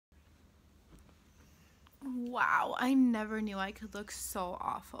Wow, I never knew I could look so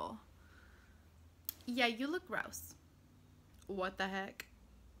awful. Yeah, you look gross. What the heck?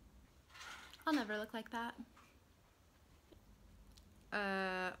 I'll never look like that.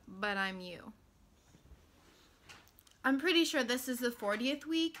 But I'm you. I'm pretty sure this is the 40th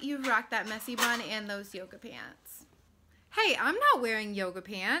week you've rocked that messy bun and those yoga pants. Hey, I'm not wearing yoga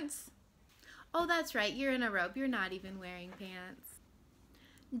pants. Oh, that's right, you're in a robe. You're not even wearing pants.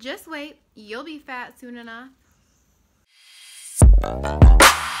 Just wait, you'll be fat soon enough.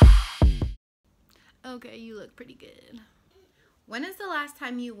 Okay, you look pretty good. When is the last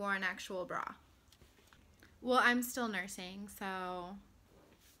time you wore an actual bra? Well, I'm still nursing, so...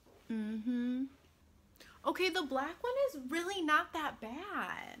 Okay, the black one is really not that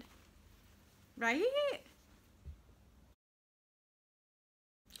bad. Right?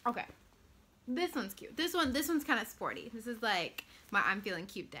 Okay. This one's cute. This one's kind of sporty. This is like my I'm feeling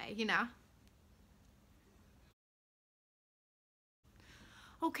cute day, you know?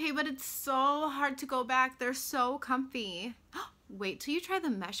 Okay, but it's so hard to go back. They're so comfy. Wait till you try the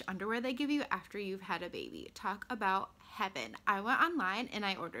mesh underwear they give you after you've had a baby. Talk about heaven. I went online and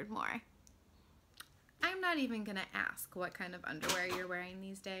I ordered more. I'm not even gonna ask what kind of underwear you're wearing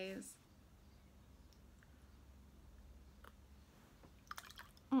these days.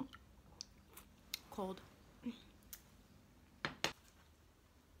 Cold.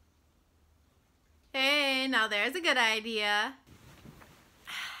 Hey, now there's a good idea.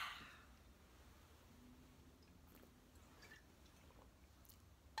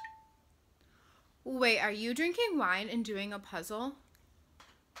 Wait, are you drinking wine and doing a puzzle?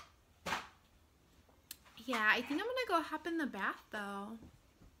 Yeah, I think I'm gonna go hop in the bath though.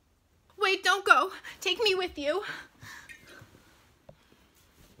 Wait, don't go. Take me with you.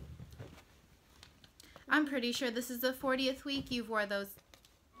 I'm pretty sure this is the 40th week you've wore those.